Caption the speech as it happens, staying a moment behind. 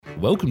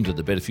Welcome to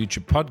the Better Future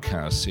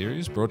podcast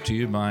series brought to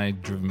you by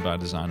Driven by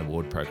Design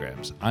Award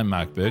programs. I'm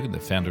Mark Bergen, the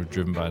founder of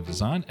Driven by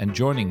Design, and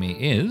joining me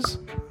is...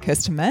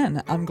 Kirsten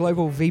Mann. I'm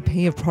Global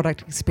VP of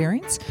Product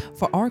Experience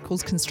for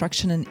Oracle's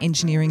Construction and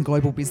Engineering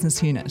Global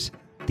Business Unit.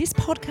 This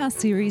podcast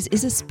series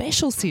is a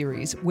special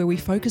series where we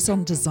focus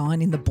on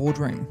design in the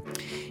boardroom.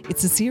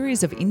 It's a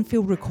series of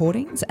in-field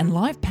recordings and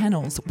live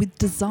panels with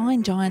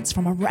design giants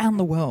from around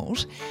the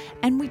world,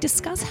 and we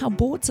discuss how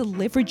boards are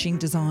leveraging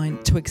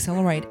design to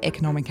accelerate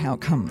economic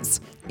outcomes.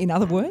 In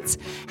other words,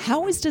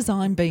 how is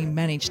design being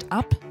managed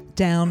up,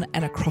 down,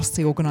 and across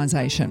the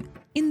organisation?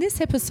 In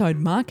this episode,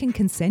 Mark and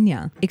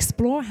Ksenia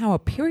explore how a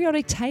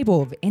periodic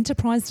table of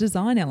enterprise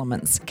design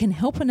elements can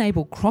help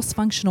enable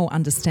cross-functional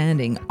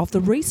understanding of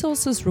the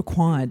resources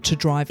required to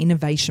drive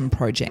innovation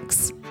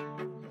projects.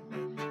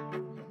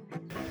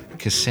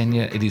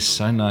 Ksenia, it is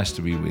so nice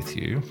to be with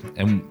you,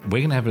 and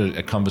we're going to have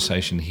a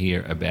conversation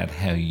here about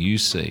how you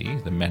see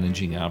the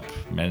managing up,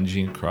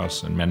 managing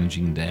across, and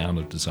managing down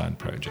of design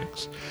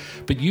projects.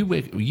 But you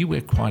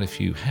wear quite a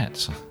few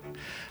hats.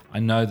 I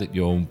know that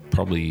you're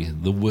probably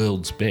the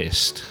world's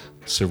best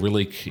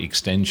Cyrillic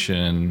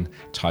extension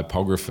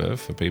typographer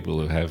for people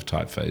who have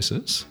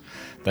typefaces.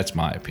 That's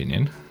my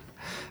opinion.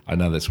 I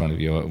know that's one of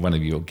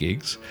your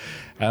gigs.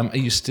 Are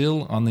you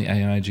still on the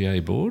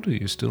AIGA board? Are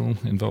you still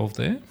involved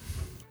there?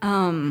 I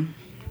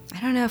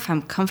don't know if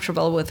I'm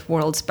comfortable with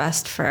world's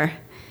best for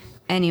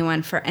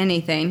anyone for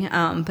anything,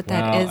 but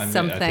that is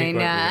something. I think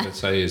what we're going to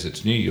say is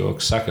it's New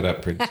York. Suck it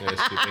up, princess.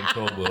 You've been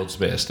called world's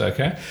best.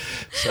 Okay,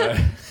 so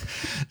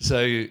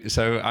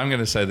I'm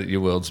going to say that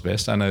you're world's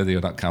best. I know that you're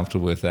not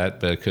comfortable with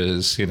that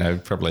because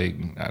probably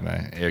I don't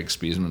know Eric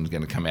Spearsman is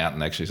going to come out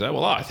and actually say,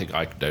 well, I think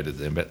I doted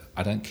them, but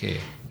I don't care.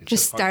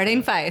 Just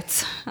starting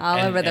fights all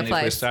over the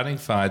place. If we're starting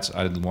fights,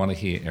 I'd want to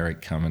hear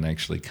Eric come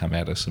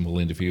at us and we'll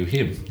interview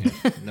him. Yeah.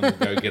 And then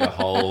we'll go get a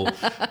whole,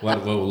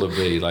 what will it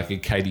be, like a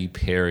Katy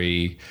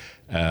Perry,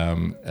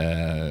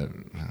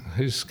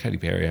 who's Katy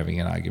Perry having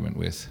an argument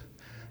with?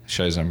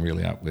 Shows I'm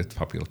really up with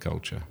popular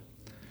culture.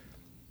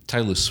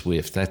 Taylor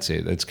Swift, that's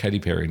it. That's Katy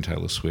Perry and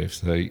Taylor Swift.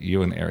 So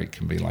you and Eric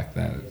can be like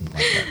that.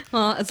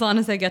 Well, as long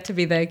as I get to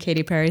be the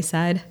Katy Perry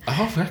side.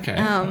 Oh, okay.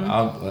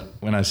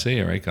 When I see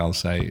Eric, I'll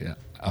say...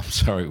 I'm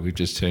sorry, we've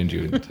just turned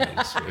you into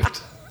Taylor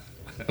Swift.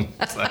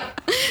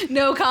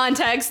 No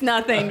context,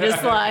 nothing.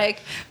 Just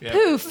like,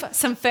 poof,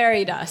 some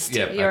fairy dust.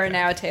 Yep, You're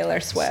now Taylor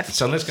Swift.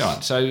 So let's go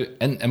on. So,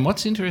 and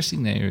what's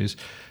interesting there is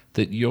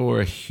that you're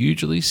a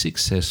hugely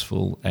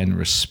successful and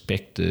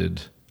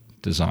respected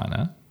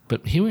designer.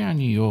 But here we are in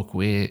New York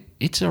where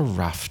it's a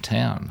rough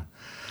town.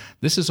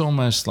 This is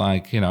almost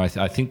like,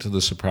 I think to The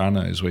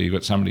Sopranos where you've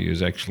got somebody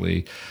who's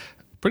actually...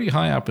 pretty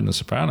high up in The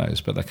Sopranos,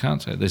 but they can't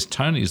say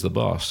Tony's the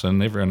boss,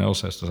 and everyone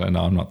else has to say,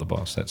 no, I'm not the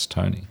boss, that's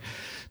Tony.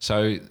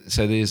 So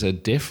there's a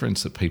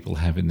deference that people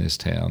have in this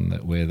town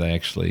where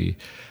they've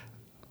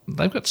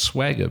got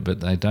swagger,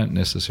 but they don't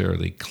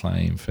necessarily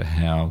claim for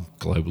how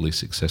globally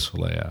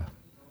successful they are.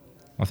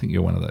 I think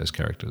you're one of those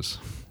characters.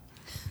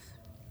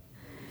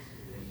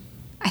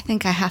 I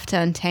think I have to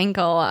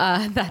untangle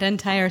that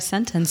entire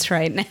sentence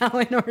right now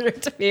in order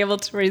to be able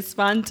to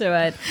respond to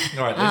it.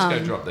 All right, let's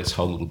go drop this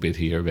whole little bit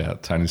here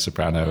about Tony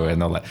Soprano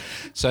and all that.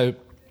 So,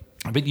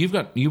 but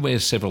you wear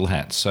several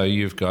hats. So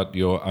you've got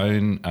your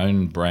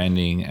own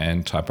branding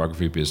and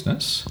typography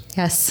business.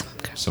 Yes.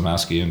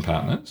 Samarsky and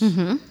Partners.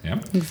 Mm-hmm.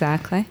 Yeah.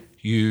 Exactly.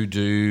 You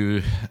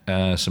do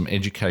some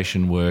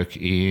education work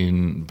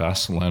in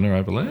Barcelona,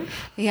 I believe.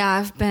 Yeah,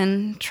 I've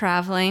been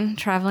traveling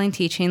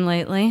teaching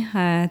lately.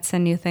 It's a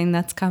new thing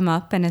that's come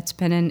up, and it's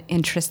been an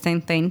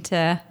interesting thing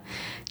to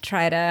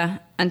try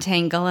to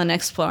untangle and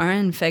explore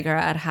and figure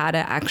out how to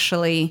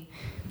actually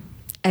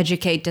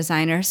educate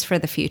designers for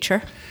the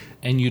future.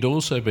 And you'd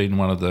also been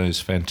one of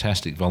those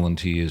fantastic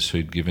volunteers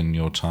who'd given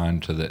your time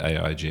to the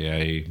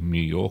AIGA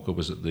New York, or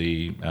was it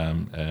the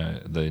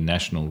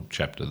national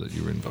chapter that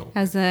you were involved?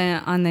 I was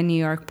on the New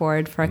York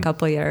board for a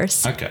couple of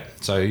years. Okay,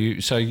 so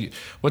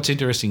what's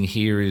interesting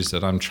here is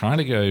that I'm trying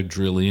to go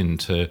drill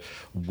into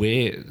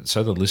where,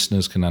 so the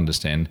listeners can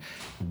understand,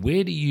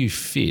 where do you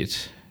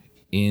fit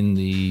in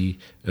the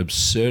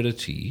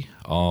absurdity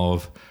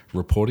of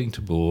reporting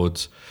to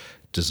boards,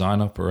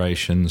 design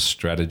operations,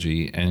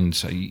 strategy, and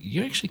so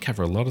you actually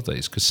cover a lot of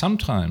these because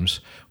sometimes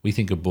we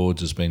think of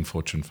boards as being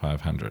Fortune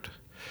 500,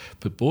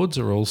 but boards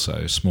are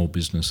also small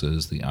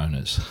businesses, the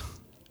owners,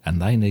 and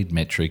they need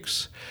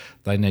metrics,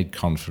 they need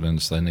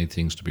confidence, they need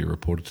things to be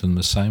reported to them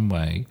the same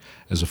way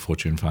as a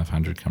Fortune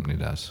 500 company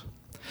does.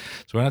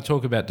 So when I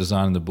talk about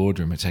design in the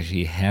boardroom, it's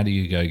actually how do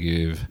you go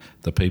give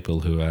the people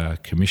who are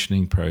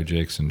commissioning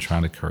projects and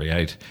trying to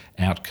create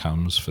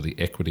outcomes for the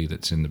equity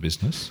that's in the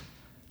business.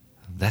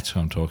 That's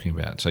what I'm talking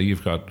about. So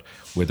you've got,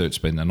 whether it's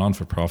been the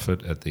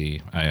non-for-profit at the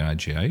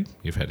AIGA,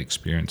 you've had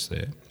experience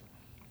there.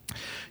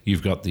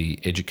 You've got the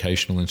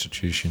educational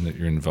institution that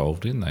you're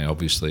involved in. They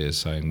obviously are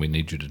saying, we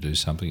need you to do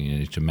something. You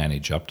need to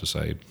manage up to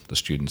say the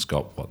students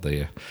got what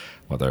they're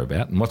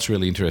about. And what's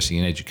really interesting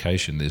in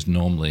education, there's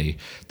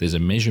a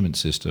measurement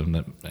system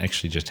that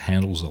actually just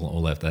handles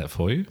all of that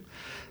for you.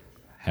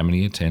 how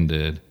many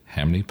attended,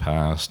 how many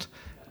passed,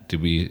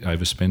 did we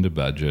overspend a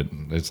budget?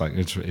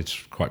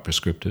 It's quite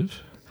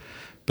prescriptive.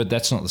 But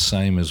that's not the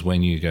same as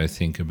when you go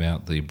think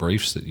about the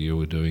briefs that you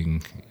were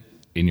doing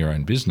in your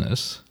own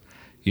business.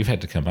 You've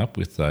had to come up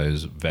with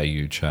those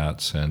value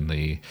charts and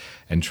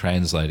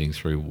translating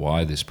through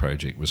why this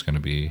project was going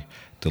to be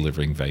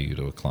delivering value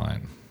to a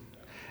client.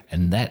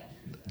 And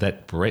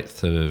that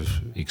breadth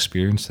of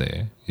experience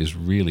there is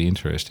really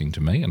interesting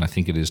to me, and I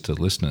think it is to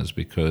listeners,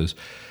 because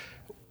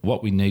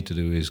what we need to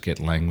do is get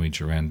language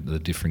around the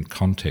different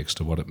context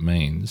of what it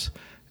means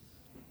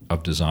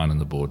of design in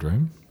the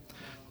boardroom.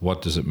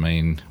 What does it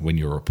mean when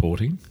you're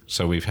reporting?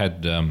 So we've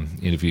had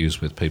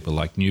interviews with people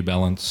like New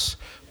Balance,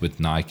 with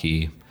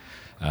Nike.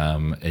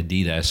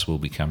 Adidas will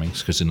be coming,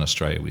 because in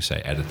Australia we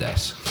say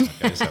Adidas.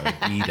 Okay, so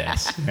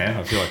Adidas. Yeah,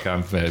 I feel like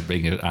I'm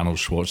being an Arnold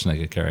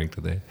Schwarzenegger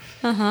character there.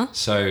 Uh-huh.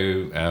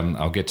 So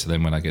I'll get to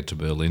them when I get to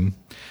Berlin.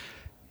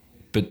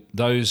 But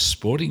those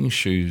sporting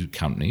shoe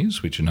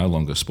companies, which are no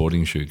longer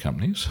sporting shoe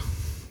companies,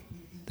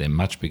 they're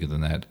much bigger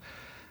than that.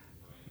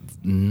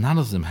 None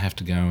of them have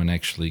to go and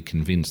actually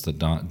convince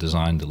that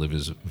design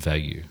delivers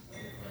value.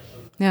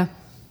 Yeah.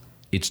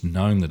 It's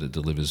known that it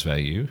delivers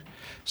value,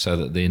 so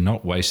that they're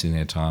not wasting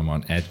their time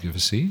on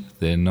advocacy.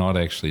 They're not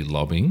actually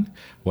lobbying.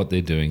 What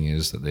they're doing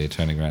is that they're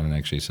turning around and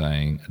actually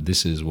saying,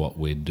 this is what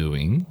we're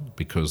doing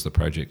because the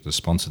project is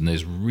sponsored. And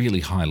there's really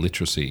high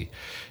literacy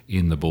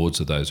in the boards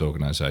of those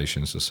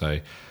organisations to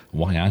say,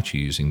 why aren't you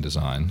using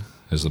design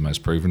as the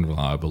most proven,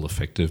 reliable,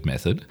 effective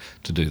method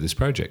to do this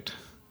project?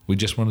 We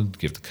just wanted to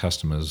give the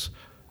customers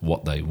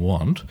what they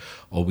want,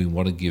 or we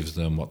want to give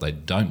them what they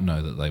don't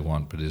know that they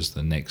want but is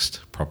the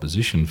next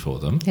proposition for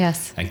them.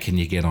 Yes. And can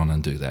you get on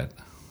and do that?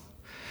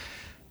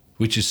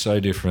 Which is so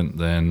different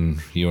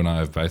than you and I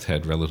have both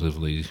had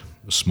relatively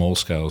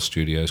small-scale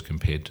studios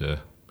compared to,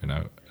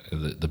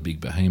 the big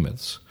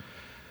behemoths.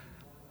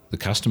 The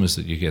customers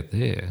that you get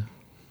there,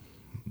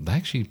 they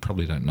actually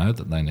probably don't know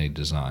that they need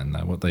design.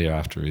 What they're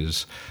after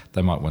is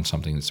they might want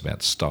something that's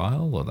about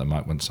style, or they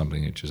might want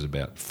something which is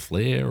about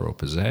flair or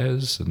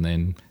pizzazz, and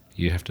then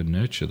you have to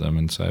nurture them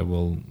and say,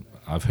 well,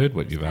 I've heard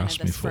what you've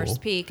asked me for.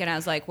 First peak, and I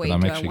was like, wait, do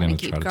I want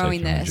to keep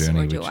growing this,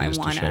 or do I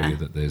want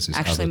to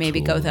actually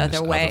maybe go the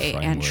other way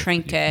and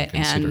shrink it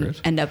and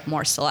end up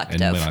more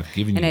selective?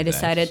 And I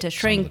decided to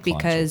shrink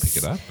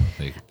because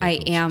I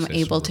am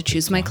able to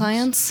choose my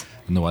clients.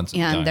 And the ones that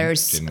and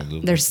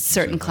there's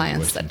certain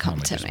clients that come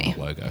to me,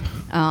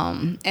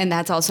 and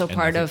that's also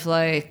part of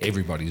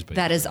everybody's.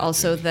 That is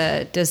also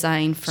the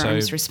design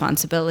firm's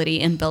responsibility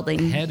in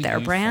building their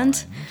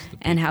brand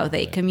and how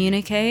they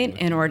communicate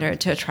in order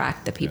to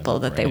attract the people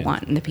that they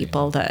want and the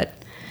people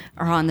that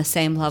are on the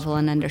same level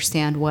and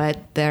understand what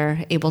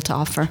they're able to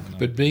offer.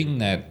 But being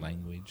that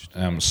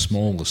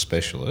smaller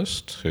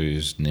specialist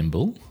who's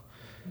nimble,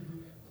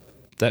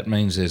 that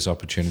means there's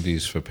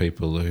opportunities for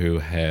people who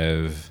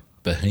have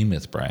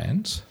behemoth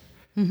brands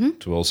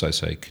to also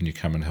say, can you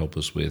come and help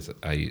us with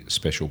a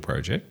special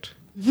project?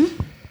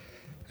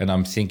 And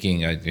I'm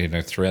thinking,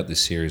 throughout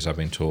this series I've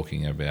been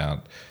talking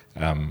about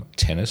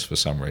tennis for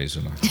some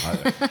reason.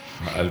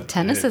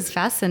 Tennis is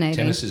fascinating.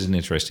 Tennis is an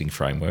interesting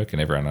framework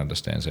and everyone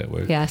understands how it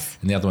works. Yes.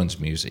 And the other one's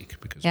music,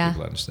 because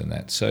people understand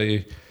that. So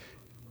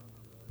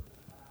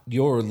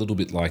you're a little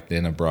bit like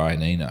then a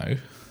Brian Eno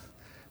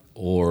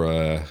or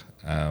a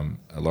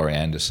Laurie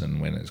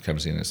Anderson. When it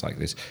comes in, it's like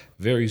this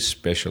very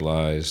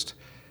specialised,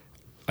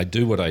 I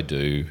do what I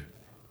do,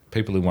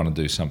 people who want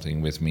to do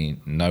something with me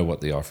know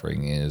what the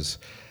offering is,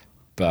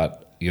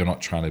 but you're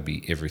not trying to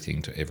be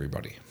everything to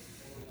everybody.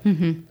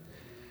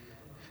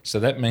 So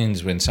that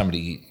means when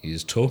somebody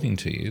is talking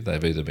to you,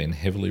 they've either been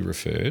heavily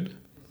referred,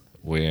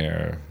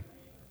 where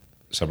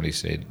somebody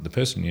said, the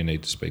person you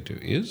need to speak to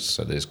is,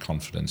 so there's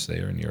confidence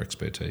there in your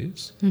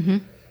expertise.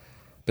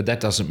 But that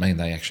doesn't mean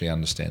they actually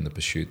understand the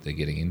pursuit they're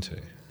getting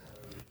into.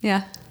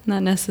 Yeah,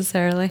 not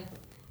necessarily.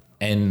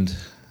 And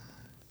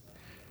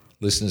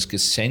listeners,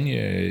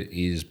 Ksenia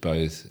is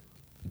both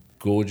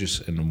gorgeous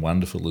and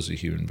wonderful as a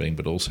human being,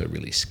 but also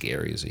really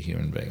scary as a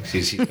human being.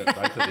 She's got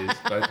both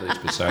of these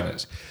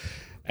personas.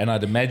 And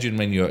I'd imagine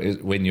when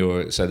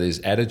you're so there's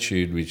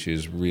attitude, which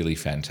is really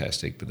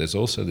fantastic, but there's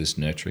also this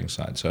nurturing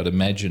side. So I'd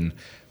imagine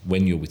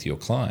when you're with your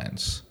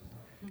clients,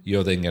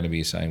 you're then going to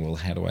be saying, well,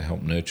 how do I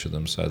help nurture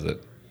them so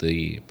that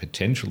the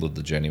potential of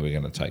the journey we're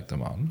going to take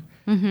them on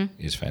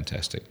is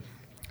fantastic.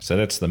 So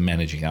that's the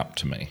managing up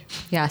to me.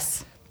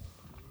 Yes.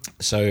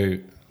 So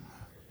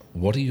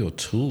what are your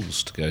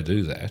tools to go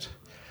do that?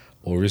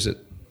 Or is it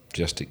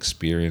just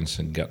experience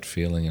and gut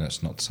feeling and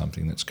it's not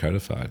something that's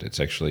codified? It's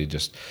actually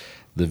just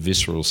the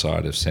visceral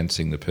side of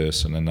sensing the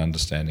person and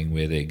understanding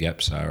where their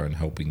gaps are and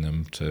helping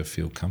them to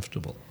feel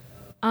comfortable.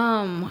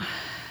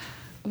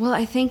 Well,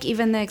 I think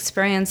even the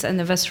experience and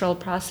the visceral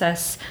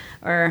process,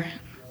 or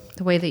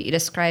the way that you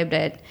described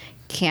it,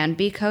 can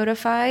be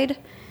codified,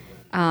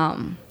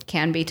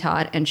 can be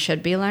taught, and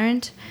should be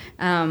learned.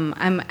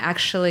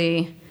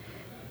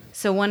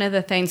 So one of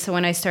the things,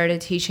 when I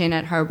started teaching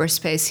at Harbor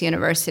Space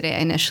University, I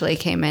initially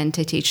came in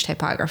to teach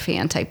typography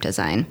and type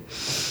design.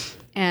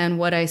 And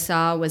what I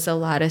saw was a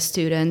lot of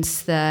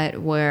students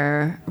that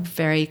were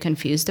very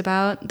confused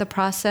about the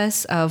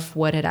process of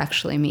what it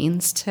actually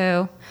means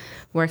to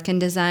work in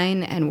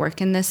design and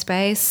work in this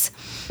space.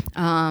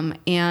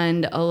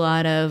 And a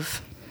lot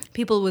of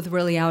people with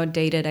really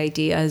outdated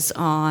ideas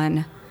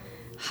on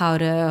how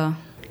to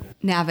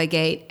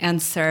navigate and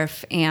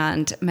surf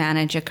and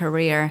manage a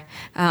career.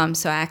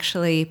 So I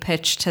actually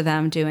pitched to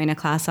them doing a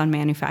class on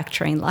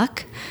manufacturing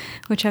luck,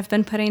 which I've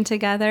been putting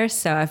together.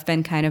 So I've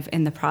been kind of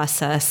in the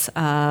process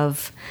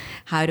of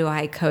how do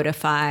I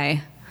codify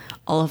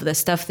all of the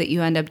stuff that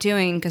you end up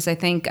doing? Because I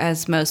think,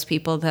 as most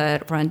people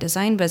that run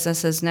design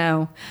businesses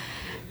know,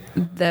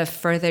 the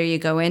further you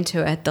go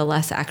into it, the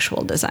less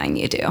actual design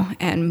you do.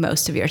 And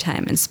most of your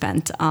time is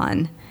spent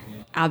on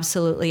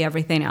absolutely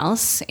everything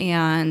else.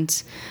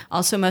 And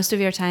also most of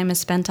your time is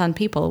spent on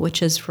people,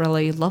 which is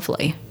really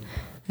lovely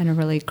and a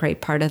really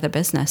great part of the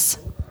business.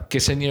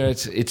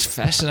 Ksenia, it's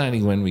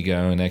fascinating when we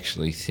go and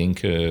actually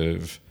think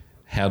of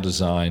how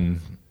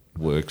design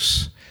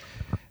works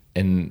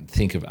and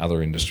think of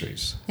other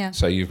industries. Yeah.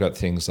 So you've got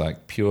things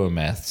like pure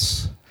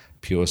maths,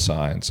 pure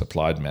science,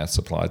 applied maths,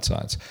 applied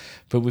science.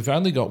 But we've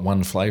only got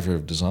one flavour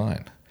of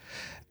design.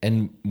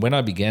 And when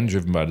I began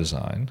Driven by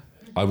Design,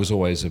 I was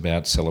always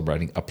about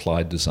celebrating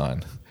applied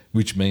design,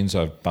 which means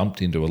I've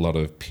bumped into a lot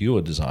of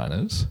pure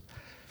designers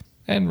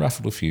and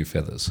ruffled a few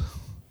feathers.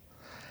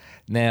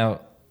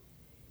 Now,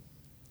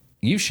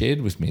 you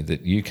shared with me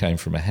that you came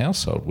from a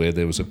household where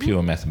there was a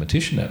pure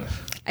mathematician in it.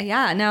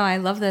 Yeah, no, I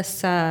love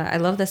this. I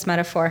love this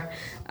metaphor.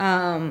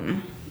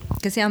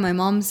 Because, my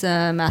mom's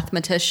a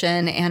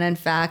mathematician, and in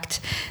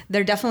fact,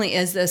 there definitely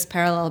is this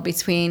parallel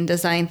between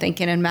design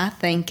thinking and math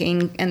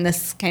thinking. And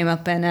this came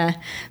up in a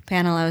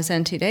panel I was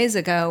in 2 days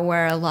ago,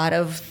 where a lot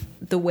of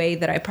the way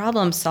that I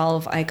problem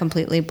solve, I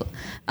completely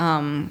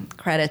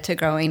credit to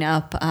growing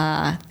up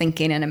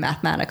thinking in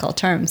mathematical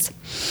terms.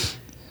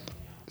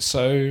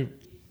 So,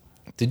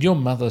 did your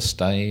mother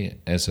stay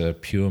as a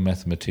pure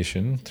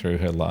mathematician through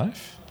her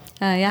life?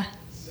 Yeah.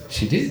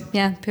 She did?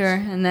 Yeah, pure,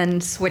 and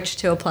then switched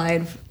to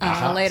applied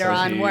later so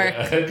on she, work.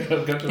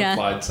 Got to Yeah.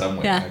 applied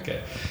somewhere. Yeah.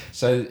 Okay.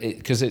 So,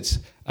 because it's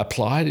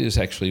applied is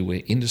actually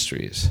where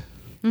industry is.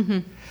 Mm-hmm.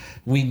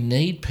 We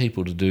need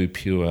people to do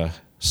pure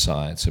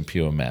science and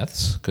pure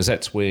maths because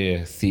that's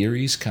where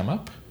theories come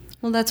up.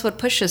 Well, that's what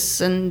pushes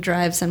and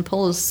drives and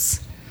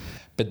pulls.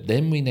 But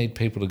then we need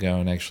people to go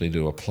and actually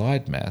do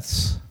applied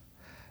maths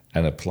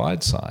and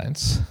applied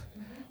science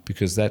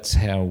because that's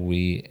how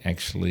we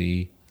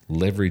actually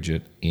leverage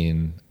it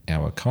in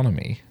our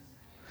economy.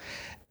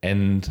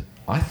 And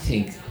I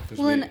think...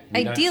 Well, and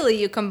ideally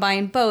you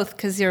combine both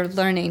because you're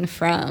learning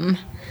from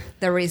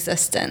the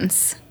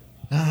resistance.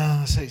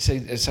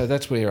 So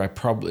that's where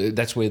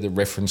that's where the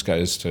reference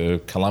goes to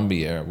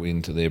Columbia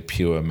into their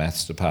pure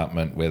maths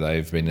department where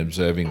they've been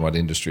observing what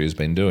industry has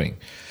been doing.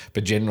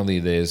 But generally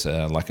there's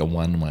like a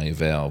one-way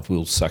valve.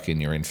 We'll suck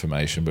in your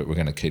information, but we're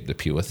going to keep the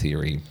pure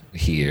theory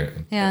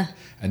here. Yeah.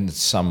 And at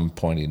some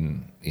point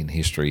in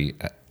history,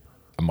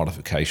 a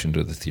modification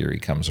to the theory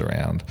comes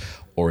around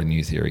or a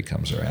new theory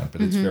comes around,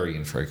 but it's very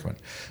infrequent.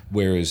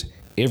 Whereas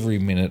every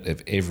minute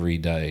of every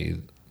day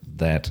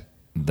that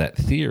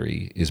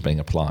theory is being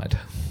applied.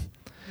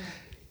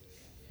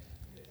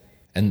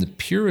 And the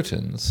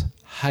Puritans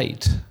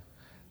hate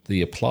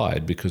the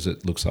applied because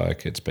it looks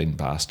like it's been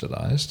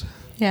bastardized.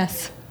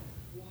 Yes.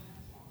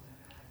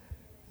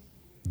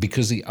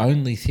 Because the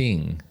only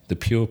thing the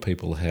pure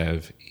people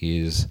have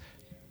is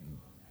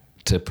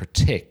to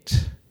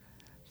protect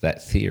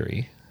that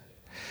theory,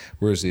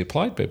 whereas the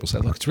applied people say,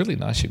 look, it's really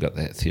nice you've got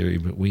that theory,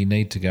 but we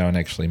need to go and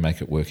actually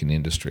make it work in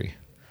industry.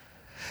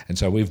 And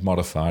so we've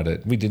modified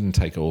it. We didn't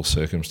take all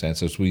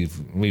circumstances.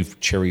 We've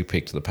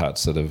cherry-picked the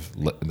parts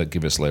that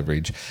give us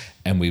leverage,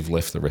 and we've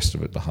left the rest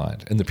of it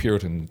behind. And the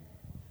Puritan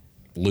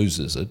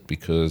loses it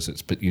because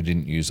but you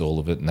didn't use all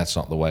of it, and that's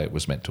not the way it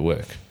was meant to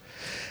work.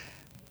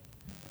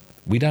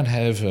 We don't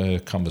have a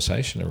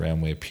conversation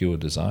around where pure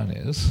design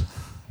is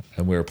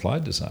and where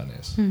applied design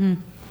is. Mm-hmm.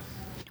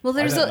 Well,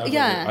 there's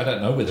I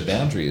don't know where the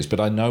boundary is, but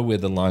I know where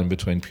the line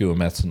between pure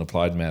maths and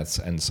applied maths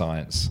and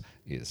science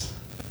is.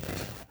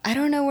 I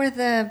don't know where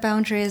the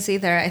boundary is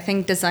either. I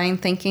think design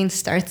thinking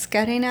starts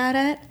getting at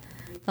it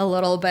a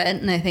little bit,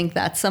 and I think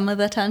that's some of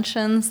the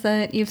tensions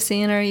that you've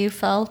seen or you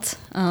felt.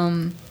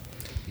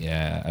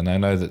 Yeah, and I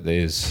know that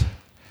there's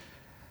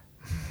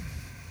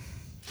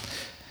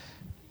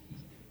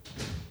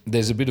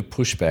a bit of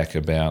pushback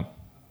about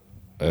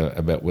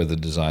whether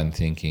design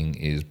thinking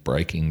is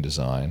breaking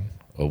design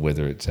or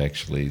whether it's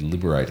actually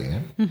liberating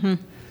it. Mm-hmm.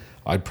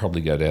 I'd probably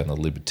go down the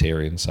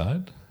libertarian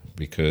side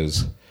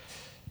because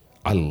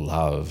I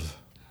love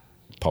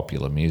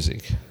popular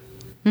music.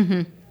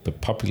 Mm-hmm.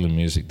 But popular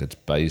music that's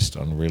based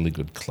on really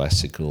good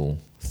classical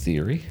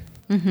theory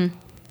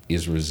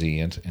is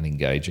resilient and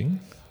engaging.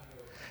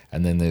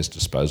 And then there's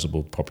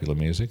disposable popular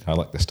music. I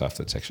like the stuff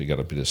that's actually got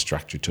a bit of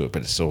structure to it,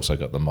 but it's also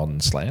got the modern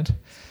slant.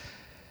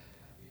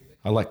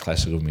 I like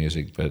classical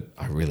music, but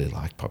I really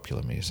like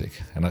popular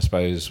music. And I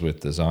suppose with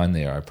design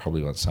there, I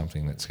probably want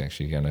something that's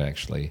actually going to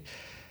actually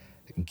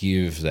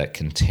give that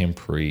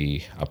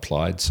contemporary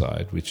applied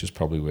side, which is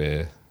probably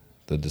where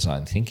the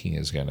design thinking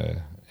is going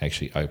to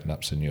actually open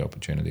up some new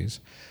opportunities.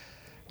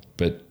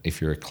 But if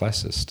you're a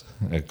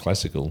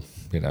classical,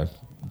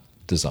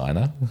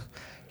 designer,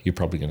 you're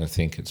probably going to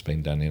think it's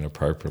been done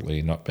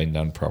inappropriately, not been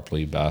done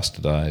properly,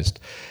 bastardized,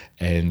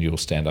 and you'll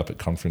stand up at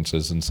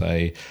conferences and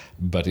say,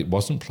 but it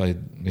wasn't played,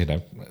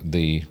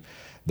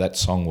 that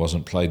song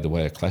wasn't played the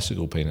way a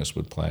classical pianist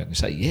would play it. And you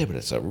say, yeah, but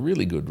it's a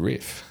really good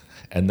riff.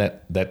 And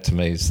that to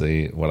me is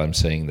what I'm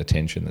seeing, the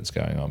tension that's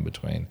going on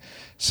between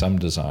some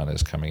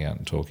designers coming out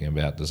and talking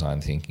about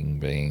design thinking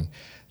being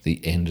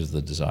the end of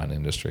the design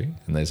industry,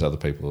 and there's other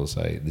people who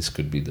say this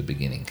could be the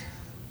beginning.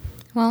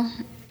 Well,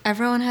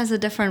 everyone has a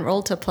different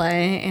role to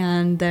play,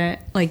 and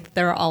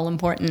they're all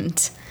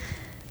important.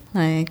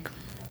 Like,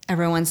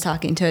 everyone's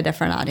talking to a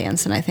different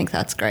audience, and I think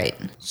that's great.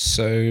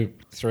 So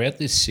throughout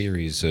this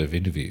series of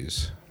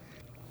interviews,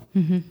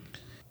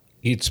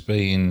 it's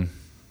been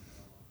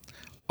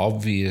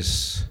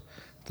obvious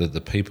that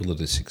the people that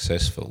are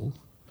successful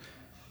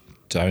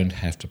don't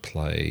have to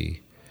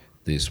play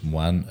this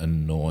one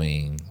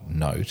annoying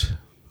note,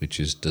 which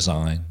is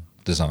design,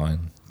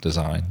 design,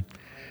 design.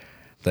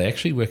 They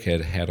actually work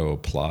out how to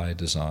apply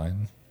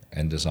design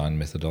and design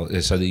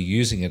methodology. So they're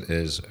using it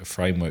as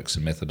frameworks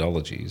and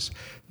methodologies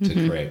to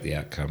create the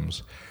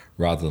outcomes,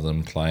 rather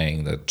than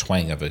playing the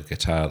twang of a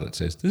guitar that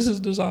says, this is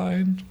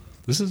design,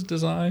 this is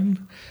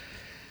design.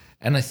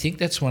 And I think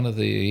that's one of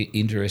the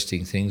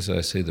interesting things that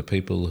I see, the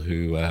people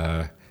who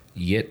are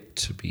yet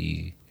to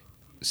be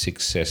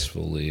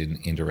successful in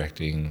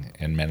interacting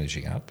and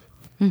managing up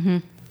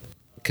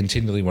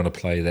continually want to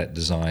play that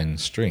design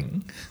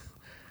string,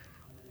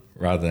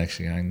 rather than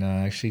actually going, no,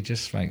 actually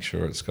just make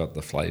sure it's got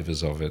the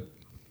flavours of it,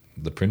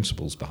 the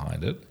principles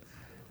behind it.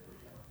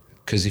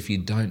 Because if you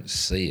don't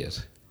see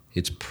it,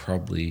 it's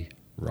probably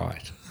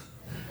right.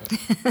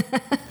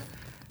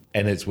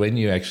 And it's when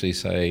you actually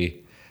say,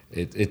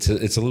 it's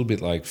a little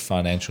bit like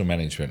financial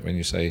management, when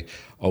you say,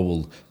 oh,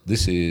 well,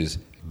 this is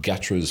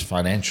Gutra's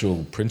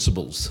financial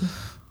principles.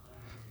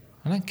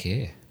 I don't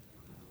care.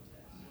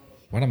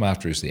 What I'm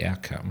after is the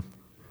outcome.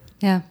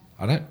 Yeah.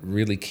 I don't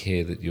really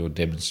care that you're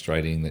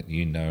demonstrating that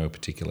you know a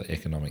particular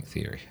economic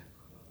theory.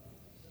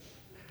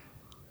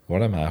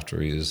 What I'm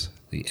after is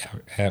the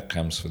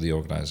outcomes for the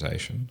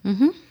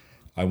organisation.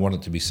 I want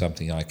it to be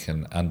something I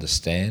can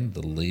understand,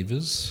 the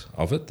levers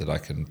of it that I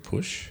can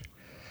push,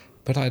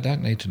 but I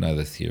don't need to know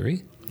the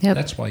theory. Yep.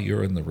 That's why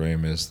you're in the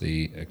room as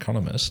the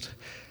economist,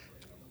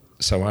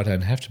 so I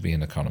don't have to be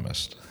an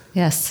economist.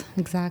 Yes,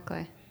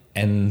 exactly.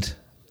 And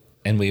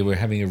we were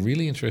having a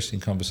really interesting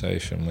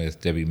conversation with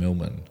Debbie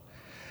Millman,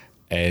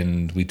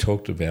 and we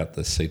talked about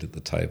the seat at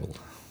the table.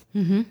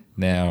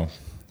 Now,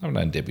 I've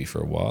known Debbie for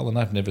a while, and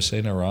I've never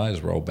seen her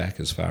eyes roll back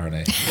as far in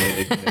her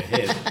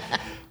head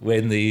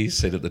when the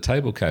seat at the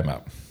table came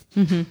up,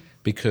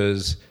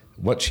 because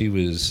what she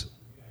was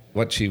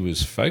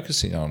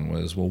focusing on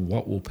was, well,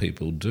 what will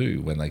people do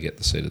when they get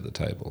the seat at the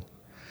table?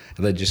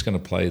 Are they just going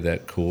to play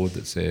that chord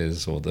that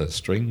says, or the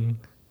string,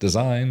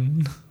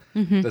 design,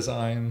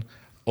 design,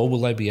 or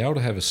will they be able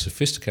to have a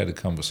sophisticated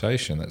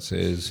conversation that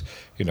says,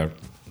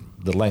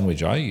 the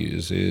language I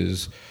use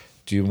is,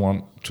 do you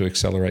want to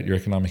accelerate your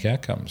economic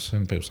outcomes?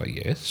 And people say,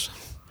 yes.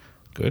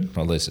 Good.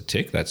 Well, there's a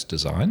tick. That's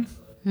design.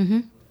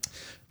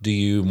 Do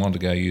you want to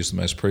go use the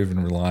most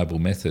proven, reliable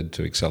method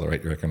to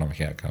accelerate your economic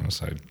outcomes?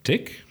 So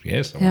tick.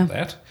 Yes, I want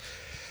that.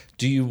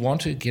 Do you want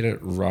to get it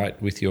right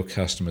with your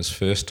customers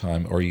first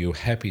time, or are you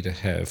happy to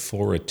have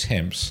 4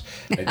 attempts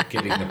at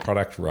getting the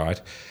product right,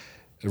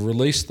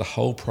 release the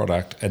whole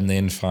product, and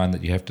then find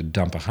that you have to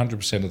dump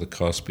 100% of the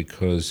cost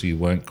because you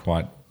weren't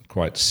quite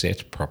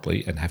set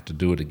properly and have to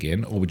do it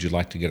again? Or would you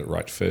like to get it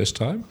right first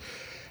time?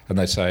 And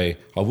they say,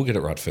 oh, we'll get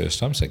it right first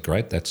time. Say,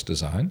 great, that's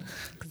design.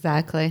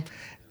 Exactly.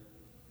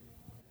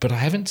 But I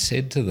haven't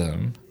said to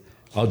them,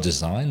 oh,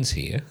 design's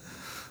here.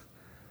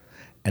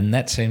 And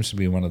that seems to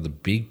be one of the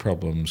big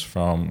problems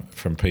from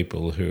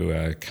people who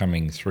are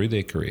coming through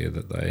their career,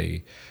 that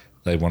they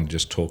want to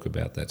just talk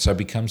about that. So it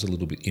becomes a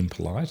little bit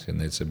impolite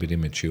and it's a bit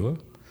immature.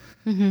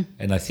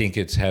 And I think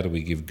it's, how do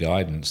we give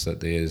guidance that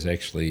there's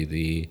actually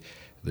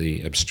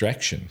the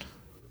abstraction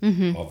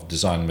of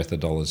design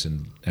methodologies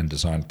and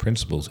design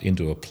principles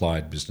into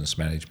applied business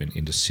management,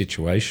 into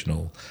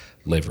situational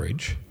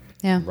leverage,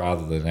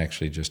 rather than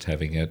actually just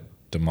having it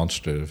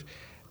demonstrative,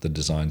 the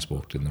design's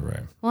walked in the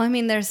room. Well, I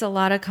mean, there's a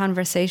lot of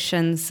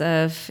conversations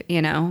of,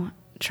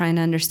 trying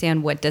to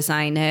understand what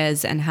design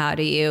is and how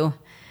do you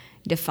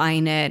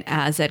define it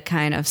as it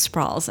kind of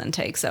sprawls and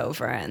takes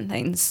over and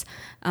things.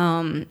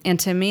 And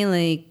to me,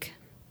 like,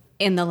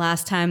 in the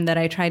last time that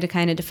I tried to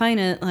kind of define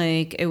it,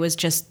 like, it was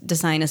just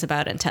design is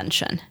about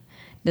intention.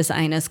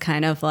 Design is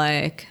kind of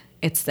like,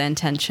 it's the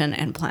intention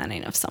and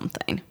planning of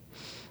something.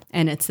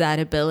 And it's that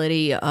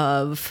ability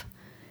of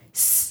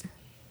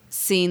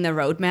seeing the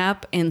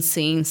roadmap and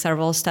seeing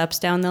several steps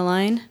down the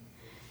line,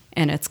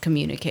 and it's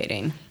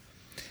communicating.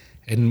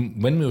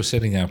 And when we were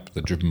setting up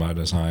the Driven by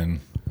Design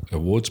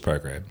awards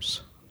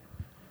programs,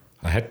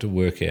 I had to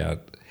work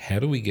out, how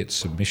do we get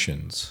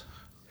submissions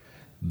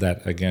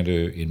that are going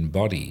to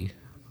embody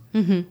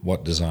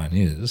what design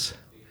is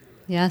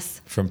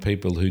Yes. from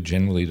people who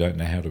generally don't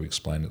know how to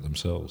explain it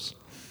themselves.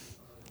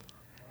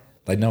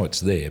 They know it's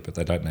there, but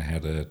they don't know how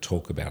to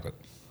talk about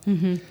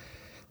it.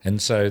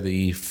 And so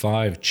the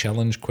 5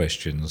 challenge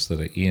questions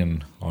that are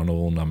in on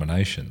all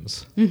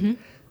nominations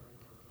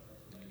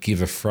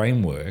give a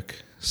framework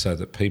so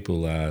that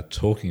people are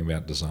talking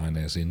about design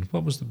as in,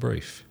 what was the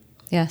brief?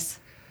 Yes.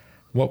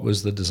 What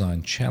was the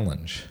design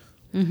challenge?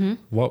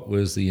 What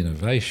was the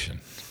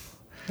innovation?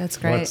 That's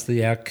great. What's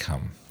the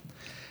outcome?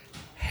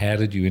 How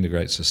did you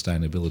integrate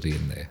sustainability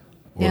in there?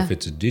 Or Yeah. if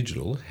it's a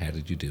digital, how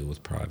did you deal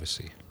with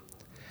privacy?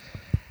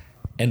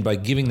 And by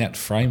giving that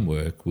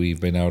framework, we've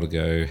been able to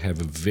go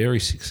have a very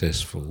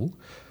successful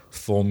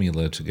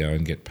formula to go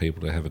and get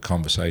people to have a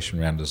conversation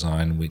around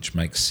design which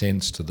makes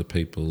sense to the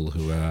people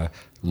who are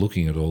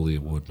looking at all the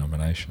award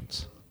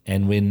nominations.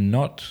 And we're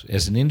not,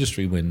 as an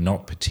industry, we're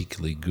not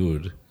particularly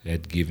good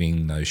at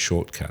giving those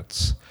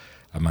shortcuts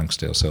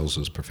amongst ourselves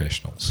as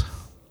professionals.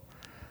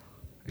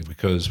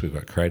 Because we've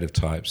got creative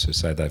types who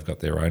say they've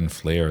got their own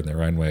flair and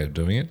their own way of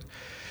doing it,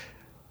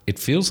 it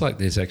feels like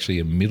there's actually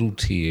a middle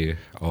tier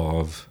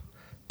of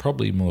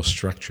probably more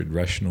structured,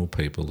 rational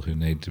people who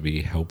need to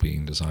be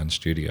helping design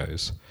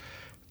studios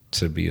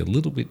to be a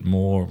little bit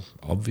more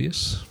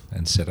obvious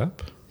and set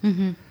up.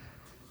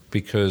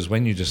 Because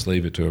when you just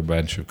leave it to a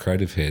bunch of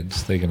creative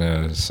heads, they're going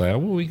to say, oh,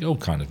 well, we all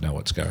kind of know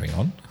what's going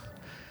on.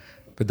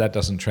 But that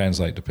doesn't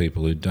translate to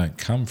people who don't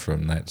come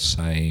from that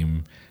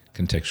same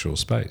contextual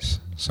space.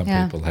 Some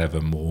Yeah. people have a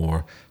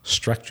more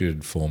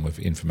structured form of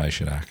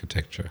information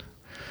architecture.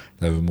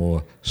 They have a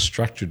more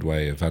structured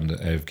way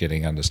of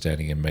getting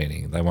understanding and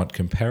meaning. They want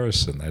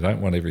comparison. They don't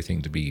want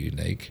everything to be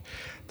unique.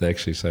 They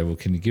actually say, well,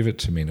 can you give it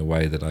to me in a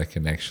way that I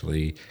can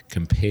actually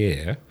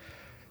compare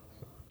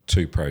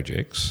 2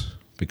 projects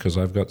because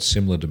I've got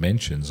similar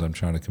dimensions I'm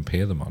trying to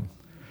compare them on.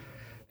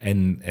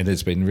 And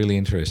it's been really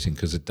interesting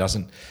because it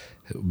doesn't,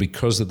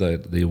 because of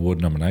the award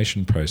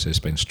nomination process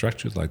being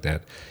structured like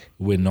that,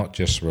 we're not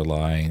just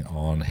relying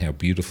on how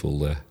beautiful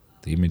the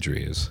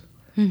imagery is.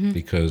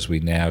 Because we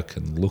now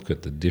can look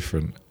at the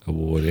different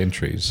award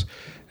entries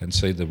and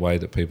see the way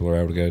that people are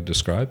able to go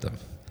describe them.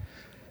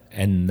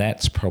 And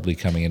that's probably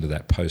coming into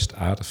that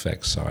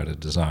post-artifact side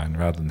of design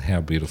rather than how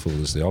beautiful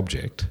is the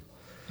object.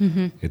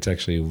 It's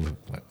actually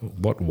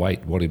what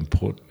weight, what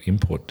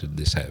import did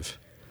this have?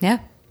 Yeah.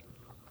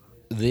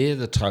 They're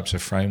the types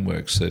of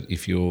frameworks that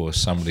if you're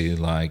somebody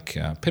like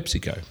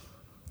PepsiCo,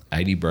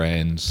 80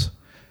 brands,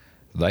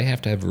 they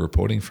have to have a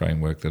reporting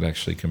framework that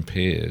actually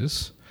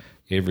compares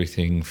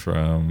everything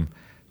from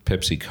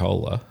Pepsi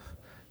Cola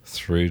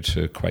through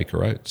to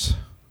Quaker Oats.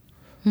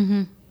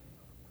 And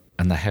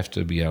they have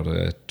to be able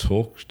to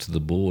talk to the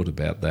board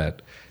about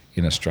that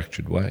in a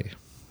structured way.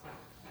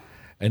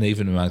 And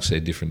even amongst their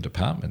different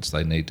departments,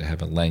 they need to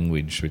have a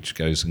language which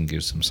goes and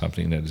gives them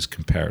something that is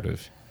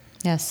comparative.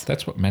 Yes.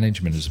 That's what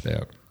management is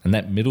about. And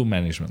that middle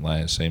management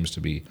layer seems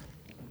to be,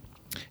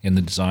 in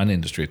the design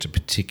industry, it's a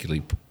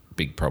particularly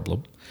big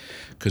problem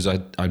because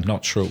I'm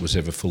not sure it was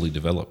ever fully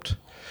developed.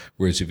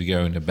 Whereas if you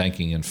go into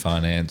banking and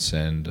finance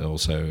and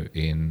also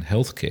in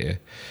healthcare,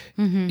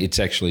 it's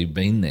actually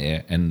been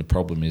there, and the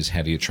problem is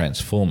how do you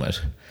transform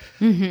it?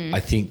 I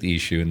think the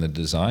issue in the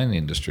design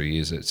industry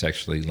is it's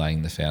actually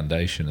laying the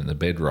foundation and the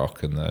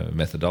bedrock and the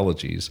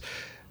methodologies.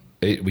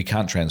 We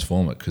can't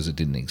transform it because it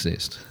didn't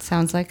exist.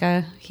 Sounds like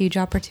a huge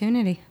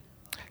opportunity.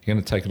 You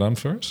going to take it on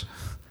for us?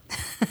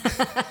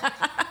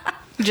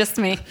 Just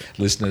me.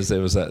 Listeners, there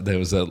was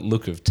a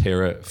look of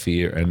terror,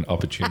 fear, and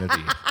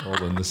opportunity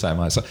all in the same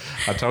eye. So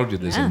I told you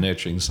there's a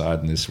nurturing side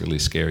and this really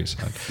scary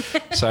side.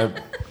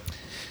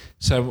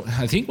 So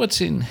I think what's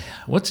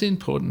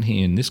important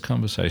here in this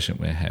conversation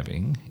we're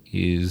having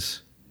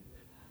is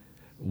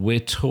we're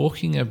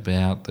talking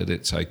about that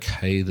it's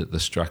okay that the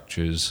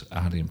structures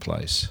aren't in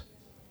place,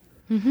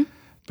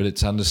 but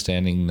it's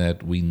understanding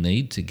that we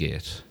need to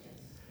get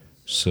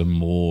some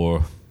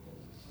more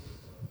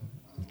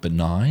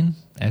benign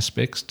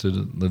aspects to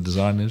the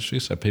design industry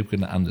so people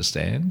can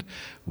understand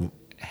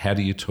how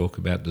do you talk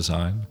about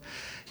design,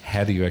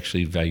 how do you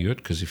actually value it,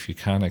 because if you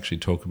can't actually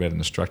talk about it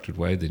in a structured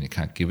way, then you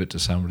can't give it to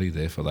somebody,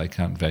 therefore they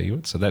can't value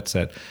it. So that's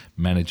that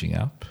managing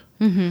up.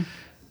 And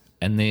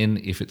then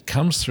if it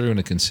comes through in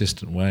a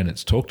consistent way and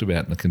it's talked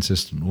about in a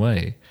consistent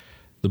way,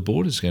 the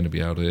board is going to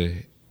be able to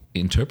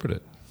interpret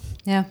it.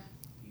 Yeah.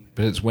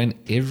 But it's when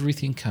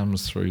everything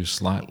comes through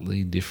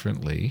slightly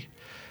differently,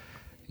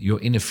 you're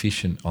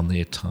inefficient on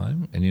their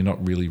time and you're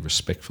not really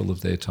respectful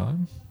of their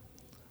time.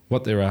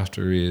 What they're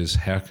after is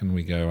how can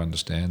we go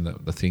understand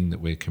that the thing that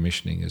we're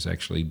commissioning is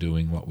actually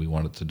doing what we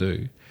want it to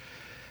do.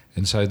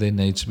 And so there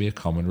needs to be a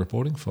common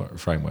reporting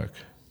framework.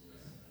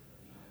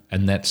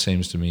 And that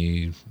seems to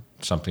me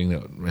something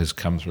that has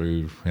come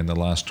through in the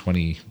last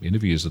 20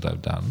 interviews that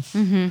I've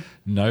done.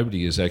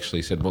 Nobody has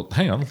actually said, well,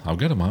 hang on, I'll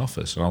go to my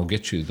office and I'll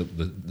get you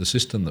the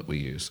system that we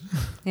use.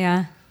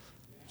 Yeah.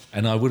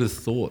 And I would have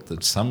thought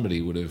that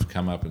somebody would have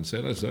come up and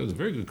said, oh, so it's a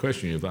very good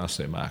question you've asked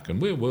there, Mark, and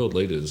we're world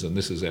leaders and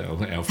this is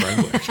our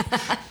framework.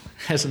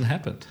 Hasn't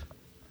happened.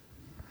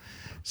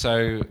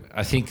 So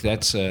I think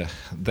that's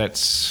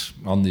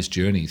on this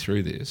journey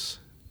through this,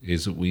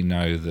 is that we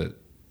know that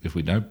if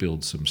we don't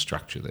build some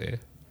structure there,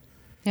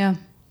 Yeah.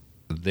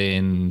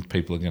 then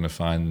people are going to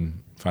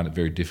find it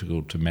very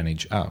difficult to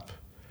manage up.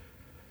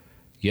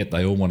 Yet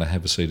they all want to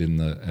have a seat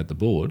at the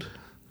board.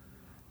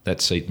 That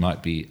seat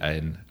might be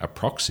a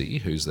proxy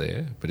who's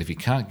there, but if you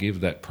can't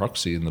give that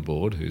proxy in the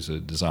board, who's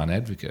a design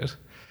advocate,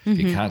 if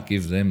you can't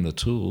give them the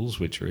tools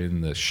which are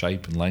in the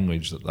shape and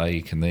language that they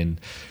can then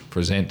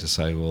present to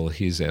say, well,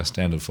 here's our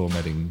standard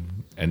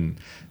formatting and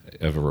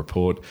of a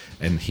report,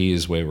 and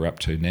here's where we're up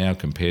to now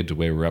compared to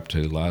where we're up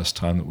to last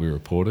time that we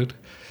reported.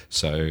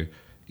 So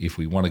if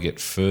we want to get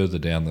further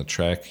down the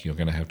track, you're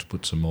going to have to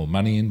put some more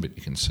money in, but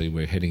you can see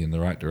we're heading in the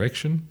right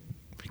direction.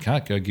 If you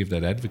can't go give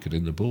that advocate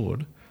in the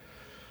board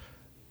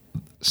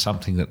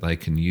something that they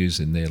can use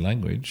in their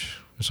language,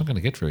 it's not going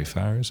to get very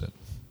far, is it?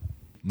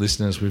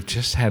 Listeners, we've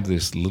just had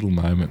this little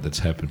moment that's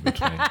happened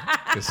between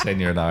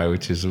Ksenia and I,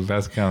 which is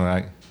about kind of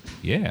like,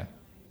 yeah,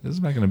 this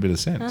is making a bit of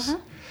sense. Uh-huh.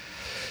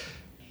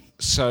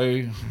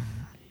 So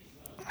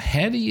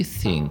how do you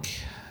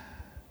think,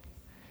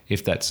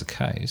 if that's the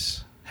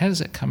case, how does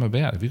that come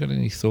about? Have you got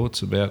any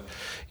thoughts about,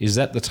 is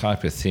that the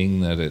type of thing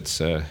that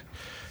it's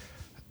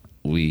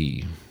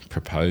we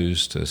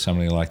propose to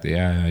somebody like the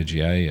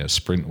AIGA, a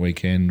sprint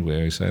weekend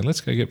where we say, let's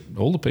go get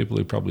all the people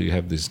who probably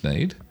have this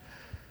need,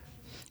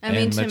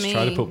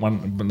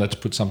 let's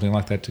put something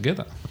like that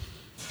together.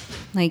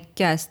 Like,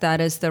 yes, that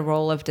is the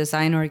role of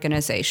design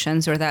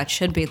organizations, or that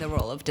should be the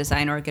role of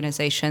design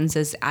organizations,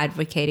 is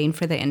advocating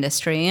for the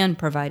industry and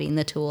providing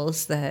the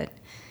tools that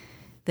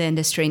the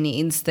industry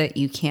needs that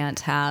you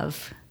can't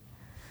have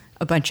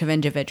a bunch of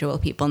individual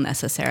people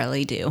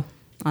necessarily do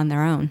on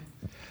their own.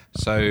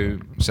 So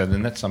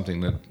then that's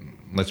something that,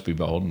 let's be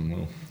bold,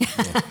 and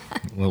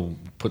we'll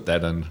put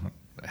that and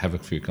have a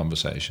few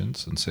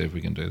conversations and see if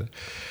we can do that.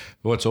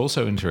 But what's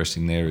also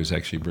interesting there is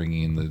actually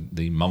bringing in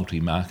the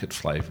multi-market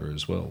flavour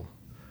as well,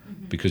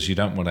 because you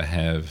don't want to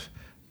have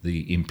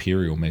the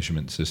imperial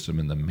measurement system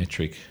and the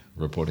metric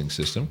reporting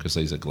system, because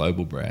these are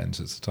global brands.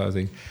 It's the type of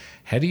thing.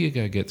 How do you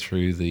go get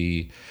through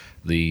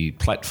the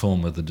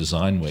platform of the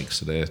design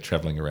weeks that are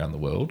travelling around the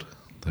world?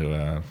 There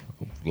are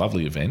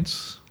lovely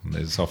events, and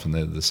there's often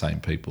the same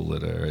people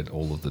that are at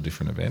all of the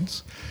different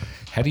events.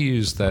 How do you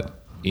use that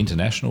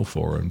international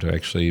forum to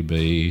actually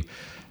be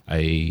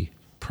a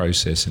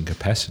process and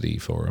capacity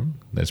forum?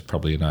 That's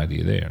probably an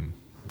idea there, and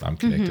I'm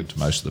connected to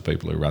most of the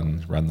people who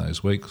run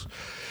those weeks.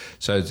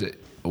 So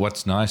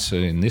what's nice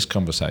in this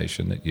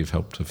conversation that you've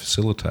helped to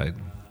facilitate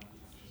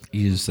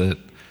is that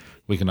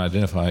we can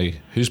identify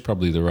who's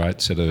probably the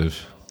right set of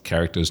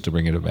characters to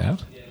bring it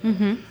about.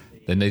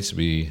 There needs to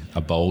be a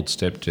bold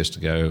step just to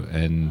go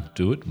and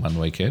do it one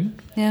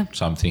weekend. Yeah.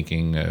 So I'm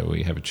thinking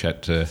we have a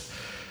chat to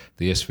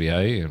the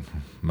SVA,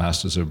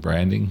 Masters of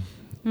Branding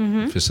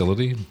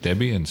facility,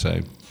 Debbie, and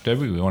say,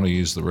 Debbie, we want to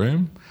use the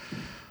room.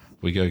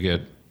 We go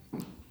get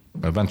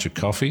a bunch of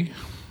coffee,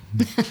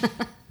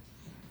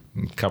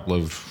 a couple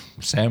of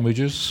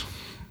sandwiches,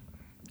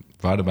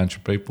 invite a bunch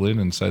of people in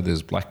and say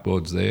there's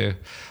blackboards there.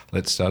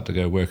 Let's start to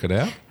go work it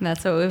out.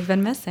 That's what we've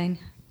been missing.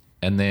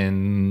 And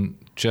then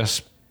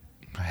just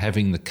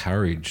having the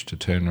courage to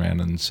turn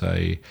around and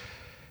say,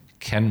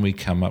 can we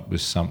come up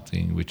with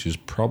something which is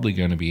probably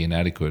going to be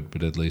inadequate,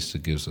 but at least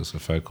it gives us a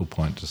focal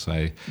point to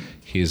say,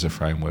 here's a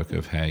framework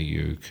of how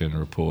you can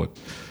report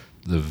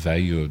the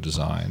value of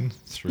design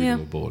through your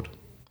board.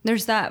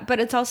 There's that,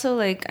 but it's also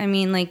like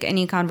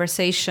any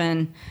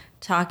conversation,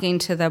 talking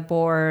to the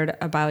board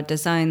about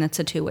design, that's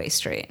a two-way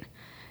street.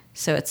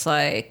 So it's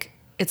like,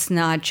 it's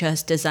not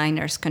just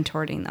designers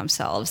contorting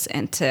themselves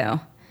into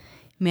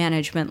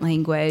management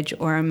language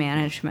or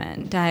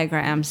management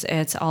diagrams.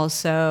 It's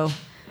also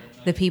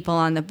the people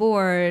on the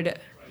board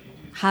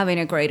having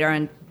a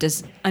greater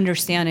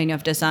understanding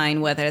of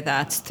design, whether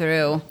that's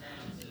through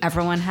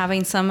everyone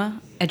having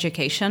some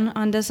education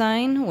on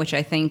design, which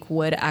I think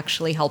would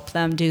actually help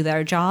them do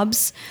their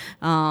jobs.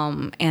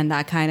 And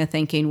that kind of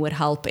thinking would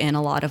help in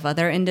a lot of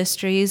other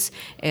industries.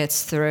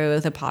 It's through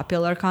the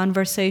popular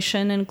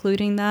conversation,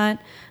 including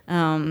that.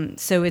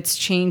 So it's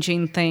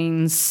changing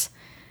things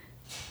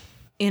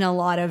in a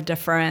lot of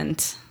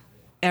different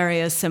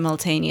areas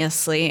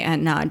simultaneously,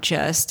 and not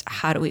just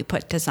how do we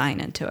put design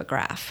into a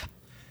graph.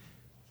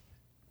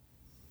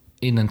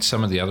 In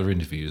some of the other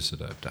interviews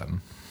that I've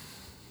done,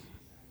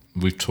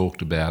 we've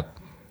talked about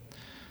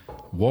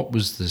what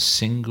was the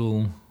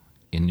single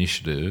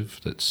initiative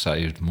that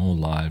saved more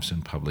lives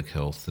in public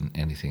health than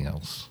anything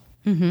else.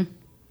 And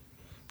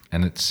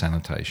it's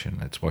sanitation,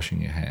 it's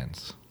washing your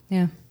hands.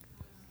 Yeah.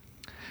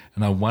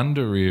 And I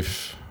wonder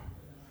if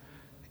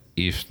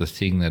the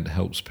thing that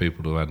helps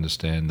people to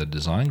understand the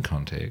design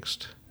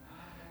context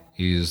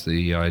is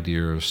the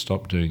idea of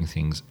stop doing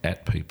things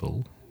at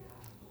people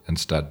and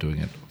start doing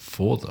it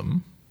for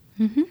them.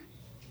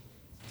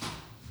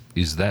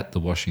 Is that the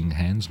washing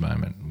hands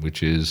moment,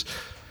 which is,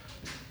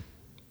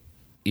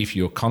 if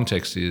your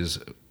context is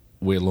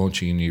we're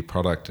launching a new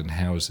product and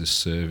how is this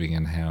serving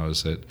and how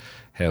is it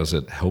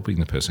helping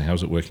the person, how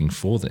is it working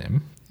for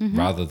them,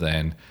 rather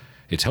than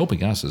It's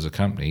helping us as a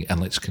company, and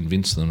let's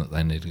convince them that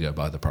they need to go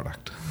buy the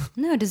product.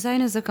 No,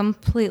 design is a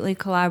completely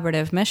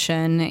collaborative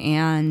mission.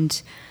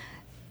 And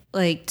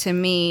like, to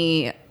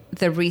me,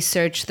 the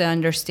research, the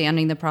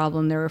understanding the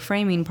problem, the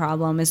reframing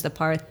problem is the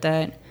part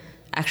that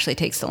actually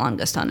takes the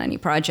longest on any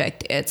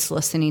project. It's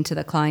listening to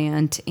the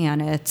client,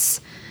 and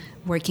it's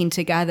working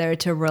together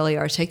to really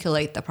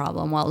articulate the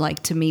problem. Well,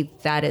 like, to me,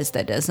 that is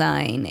the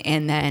design.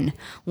 And then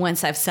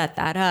once I've set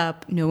that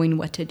up, knowing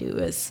what to do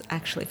is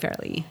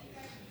actually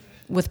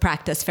with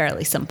practice,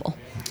 fairly simple.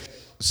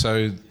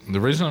 So the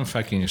reason I'm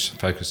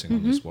focusing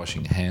on this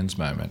washing hands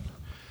moment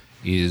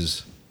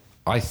is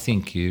I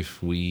think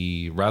if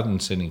we, rather than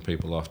sending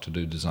people off to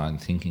do design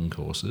thinking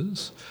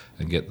courses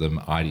and get them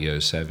IDEO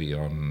savvy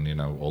on,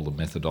 all the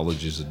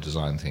methodologies of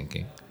design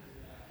thinking,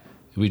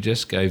 we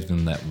just gave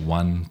them that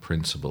one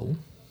principle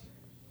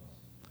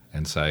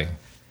and say,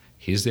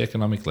 here's the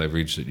economic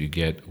leverage that you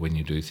get when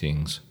you do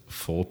things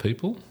for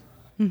people,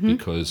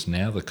 because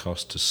now the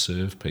cost to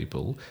serve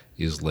people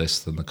is less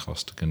than the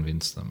cost to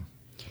convince them.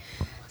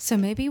 So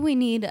maybe we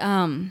need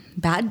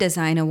bad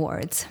design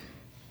awards.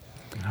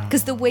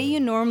 Because the way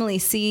you normally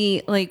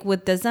see, like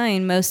with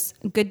design, most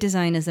good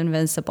design is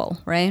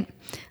invincible, right?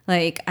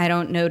 Like, I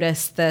don't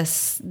notice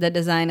the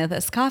design of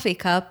this coffee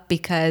cup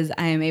because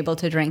I am able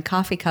to drink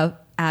coffee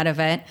cup out of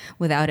it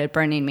without it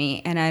burning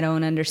me. And I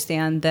don't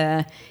understand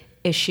the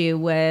issue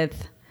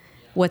with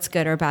what's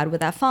good or bad with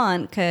that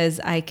font because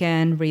I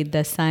can read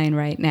the sign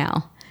right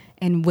now.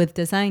 And with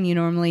design, you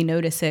normally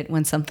notice it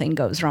when something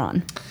goes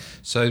wrong.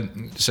 So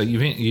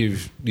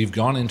you've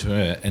gone into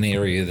an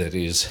area that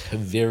is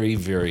very,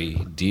 very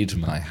dear to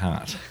my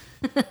heart.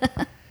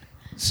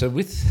 So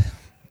with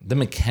the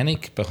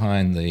mechanic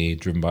behind the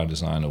Driven by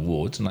Design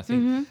Awards, and I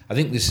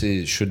think this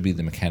should be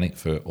the mechanic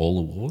for all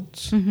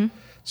awards.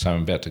 So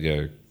I'm about to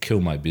go kill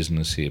my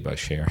business here by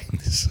sharing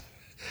this.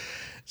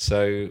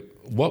 So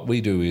what we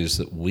do is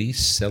that we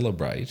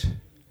celebrate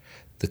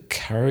the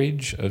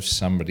courage of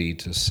somebody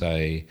to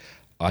say,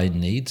 I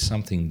need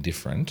something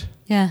different.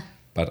 Yeah.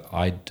 But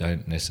I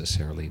don't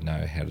necessarily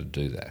know how to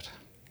do that.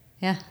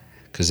 Yeah.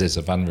 Because there's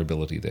a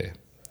vulnerability there.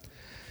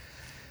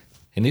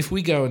 And if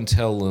we go and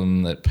tell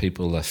them that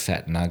people are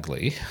fat and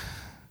ugly,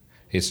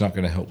 it's not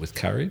going to help with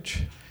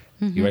courage.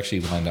 You actually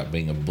wind up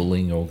being a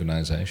bullying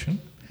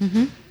organisation.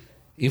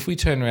 If we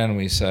turn around and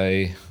we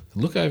say,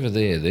 look over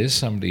there, there's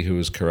somebody who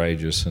was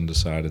courageous and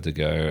decided to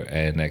go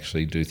and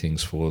actually do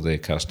things for their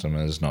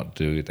customers, not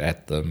do it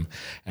at them,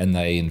 and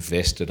they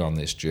invested on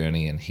this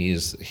journey, and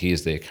here's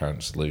their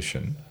current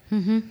solution.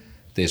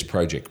 There's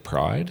project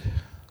pride.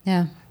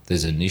 Yeah.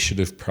 There's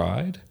initiative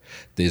pride.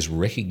 There's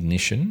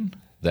recognition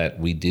that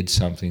we did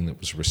something that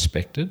was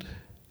respected.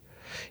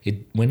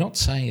 We're not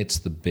saying it's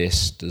the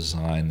best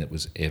design that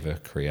was ever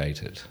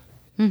created.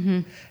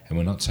 And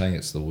we're not saying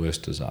it's the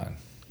worst design.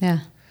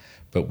 Yeah.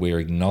 But we're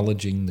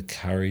acknowledging the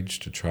courage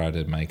to try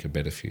to make a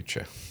better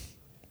future.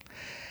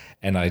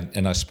 And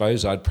I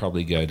suppose I'd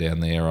probably go down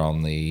there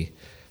on the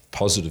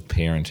positive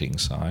parenting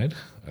side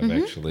of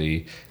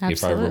actually,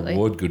 if I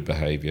reward good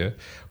behaviour,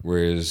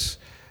 whereas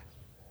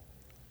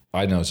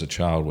I know as a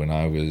child when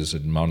I was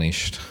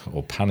admonished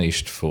or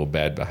punished for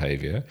bad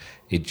behaviour,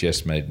 it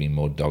just made me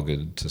more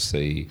dogged to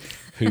see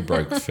who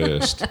broke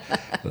first,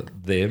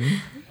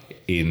 them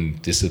in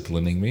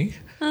disciplining me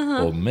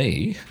or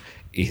me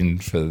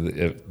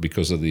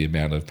because of the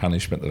amount of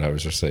punishment that I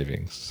was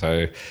receiving.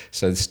 So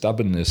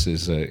stubbornness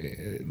is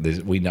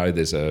we know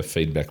there's a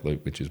feedback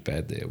loop which is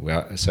bad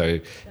there. So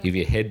if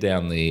you head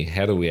down the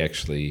how do we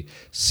actually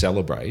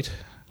celebrate?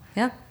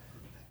 Yeah.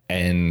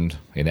 And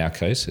in our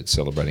case, it's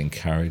celebrating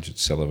courage,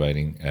 it's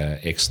celebrating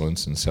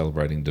excellence, and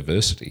celebrating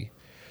diversity.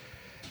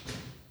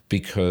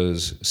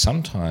 Because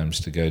sometimes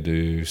to go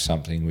do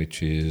something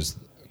which is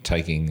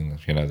taking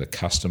the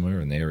customer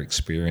and their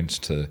experience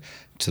to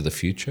the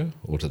future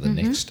or to the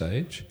next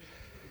stage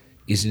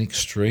is an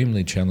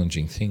extremely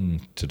challenging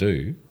thing to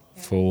do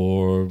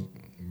for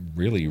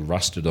really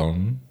rusted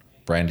on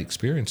brand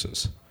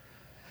experiences.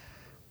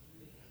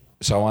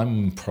 So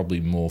I'm probably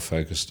more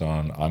focused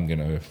on, I'm going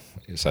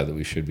to say that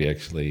we should be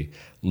actually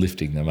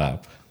lifting them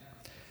up,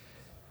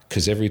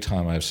 because every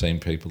time I've seen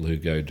people who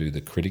go do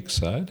the critic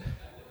side,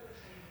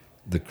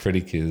 the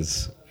critic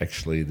is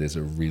actually, there's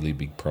a really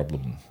big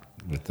problem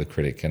with the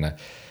critic.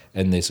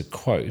 And there's a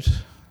quote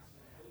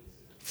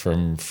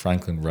from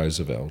Franklin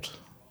Roosevelt,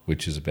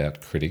 which is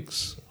about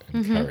critics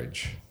and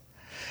courage.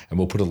 And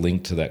we'll put a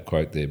link to that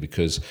quote there,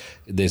 because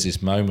there's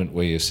this moment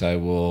where you say,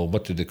 well,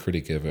 what did a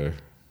critic ever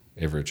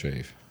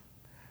achieve?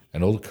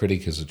 And all the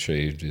critic has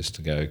achieved is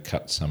to go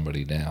cut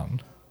somebody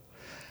down.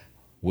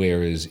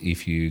 Whereas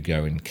if you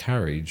go in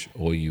courage,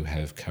 or you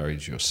have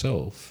courage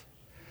yourself,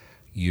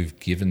 you've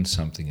given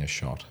something a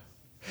shot.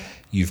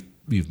 You've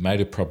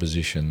made a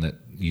proposition that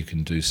you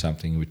can do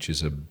something which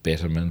is a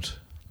betterment,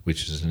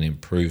 which is an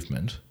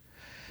improvement.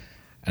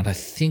 And I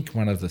think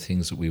one of the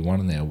things that we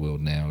want in our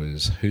world now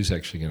is who's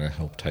actually going to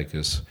help take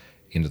us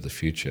into the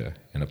future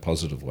in a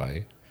positive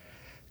way,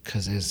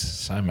 because there's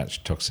so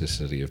much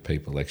toxicity of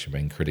people actually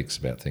being critics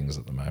about things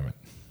at the moment.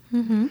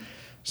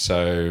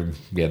 So,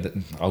 yeah,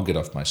 I'll get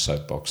off my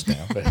soapbox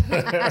now.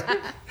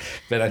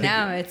 But I think...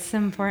 No, it's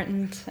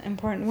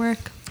important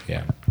work.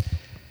 Yeah.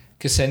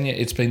 Ksenia,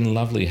 it's been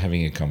lovely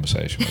having a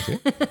conversation with you.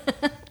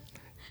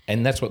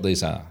 And that's what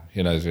these are.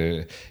 You know,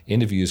 the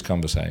interviews,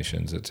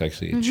 conversations. It's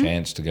actually a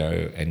chance to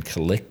go and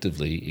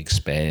collectively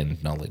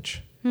expand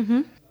knowledge.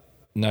 Mm-hmm.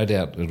 No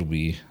doubt it'll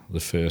be the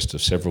first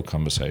of several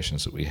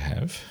conversations that we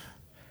have.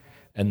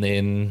 And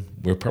then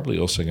we're probably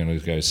also going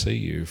to go see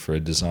you for a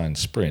design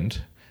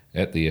sprint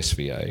at the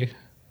SVA.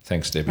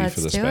 Thanks, Debbie,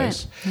 for the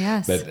space.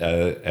 Yes. But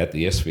at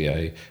the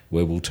SVA,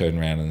 where we'll turn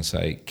around and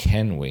say,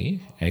 can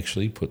we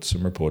actually put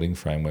some reporting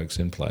frameworks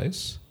in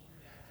place,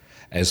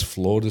 as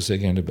flawed as they're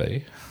going to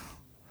be?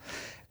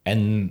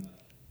 And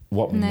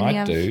what we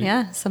might do...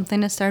 Yeah,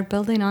 something to start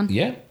building on.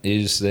 Yeah,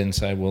 is then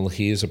say, well,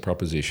 here's a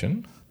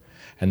proposition.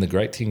 And the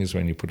great thing is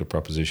when you put a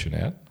proposition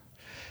out,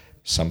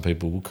 some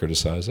people will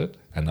criticise it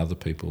and other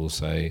people will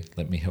say,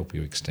 let me help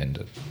you extend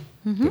it.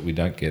 Mm-hmm. But we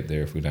don't get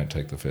there if we don't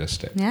take the first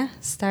step. Yeah,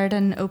 start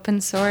an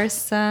open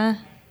source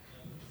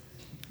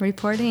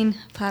reporting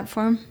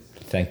platform.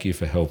 Thank you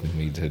for helping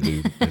me to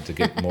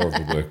get more of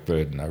a work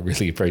burden. I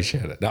really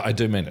appreciate it. No, I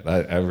do mean it.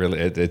 I really,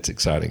 it's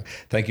exciting.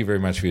 Thank you very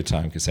much for your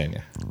time,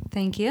 Ksenia.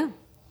 Thank you.